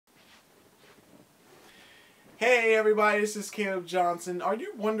Hey everybody, this is Caleb Johnson. Are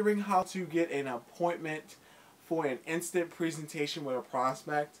you wondering how to get an appointment for an instant presentation with a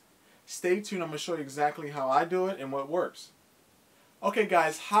prospect? Stay tuned, I'm going to show you exactly how I do it and what works. Okay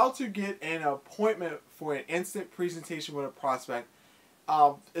guys, how to get an appointment for an instant presentation with a prospect.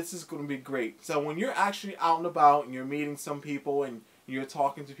 This is going to be great. So when you're actually out and about and you're meeting some people and you're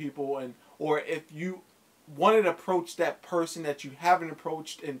talking to people, or if you wanted to approach that person that you haven't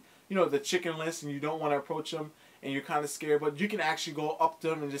approached and the chicken list, and you don't want to approach them and you're kind of scared, but you can actually go up to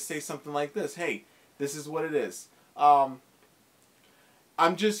them and just say something like this: hey, this is what it is. I'm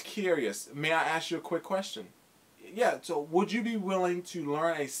just curious, may I ask you a quick question? Yeah, so would you be willing to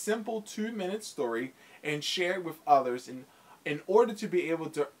learn a simple 2-minute story and share it with others in order to be able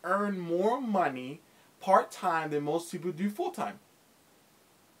to earn more money part-time than most people do full-time?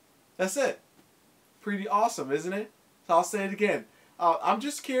 That's it. Pretty awesome, isn't it? So I'll say it again. I'm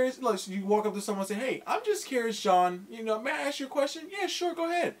just curious. Look, so you walk up to someone and say, hey, I'm just curious, John. May I ask you a question? Yeah, sure, go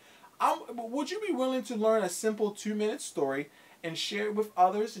ahead. Would you be willing to learn a simple 2-minute story and share it with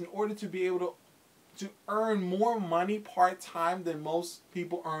others in order to be able to earn more money part-time than most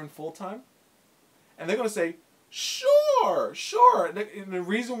people earn full-time? And they're going to say, sure, sure. And the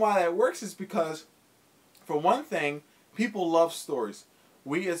reason why that works is because, for one thing, people love stories.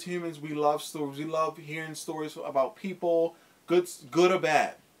 We as humans, we love stories. We love hearing stories about people, good or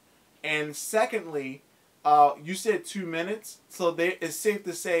bad. And secondly, you said 2 minutes, so it's safe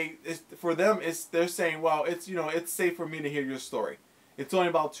to say, for them, they're saying, well, it's safe for me to hear your story. It's only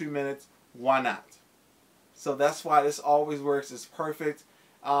about 2 minutes. Why not? So that's why this always works. It's perfect.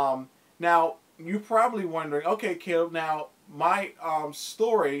 Now you're probably wondering, okay, Caleb, now my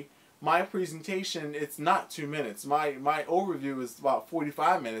story, my presentation, it's not 2 minutes. My overview is about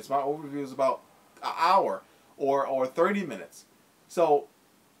 45 minutes. My overview is about an hour or 30 minutes. So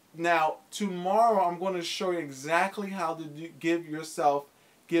now tomorrow I'm going to show you exactly how to give your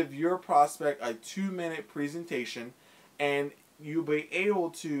prospect a 2-minute presentation, and you'll be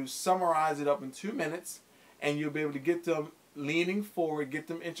able to summarize it up in 2 minutes, and you'll be able to get them leaning forward, get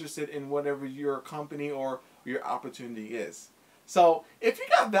them interested in whatever your company or your opportunity is. So if you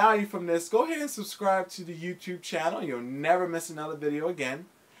got value from this, go ahead and subscribe to the YouTube channel. You'll never miss another video again.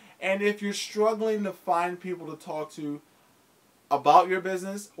 And if you're struggling to find people to talk to about your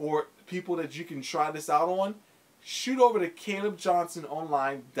business or people that you can try this out on, shoot over to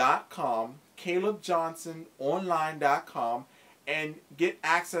CalebJohnsonOnline.com, CalebJohnsonOnline.com, and get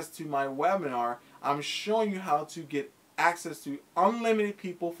access to my webinar. I'm showing you how to get access to unlimited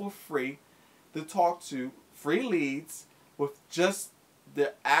people for free to talk to, free leads, with just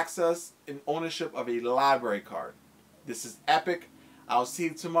the access and ownership of a library card. This is epic. I'll see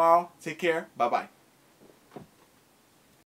you tomorrow. Take care. Bye-bye.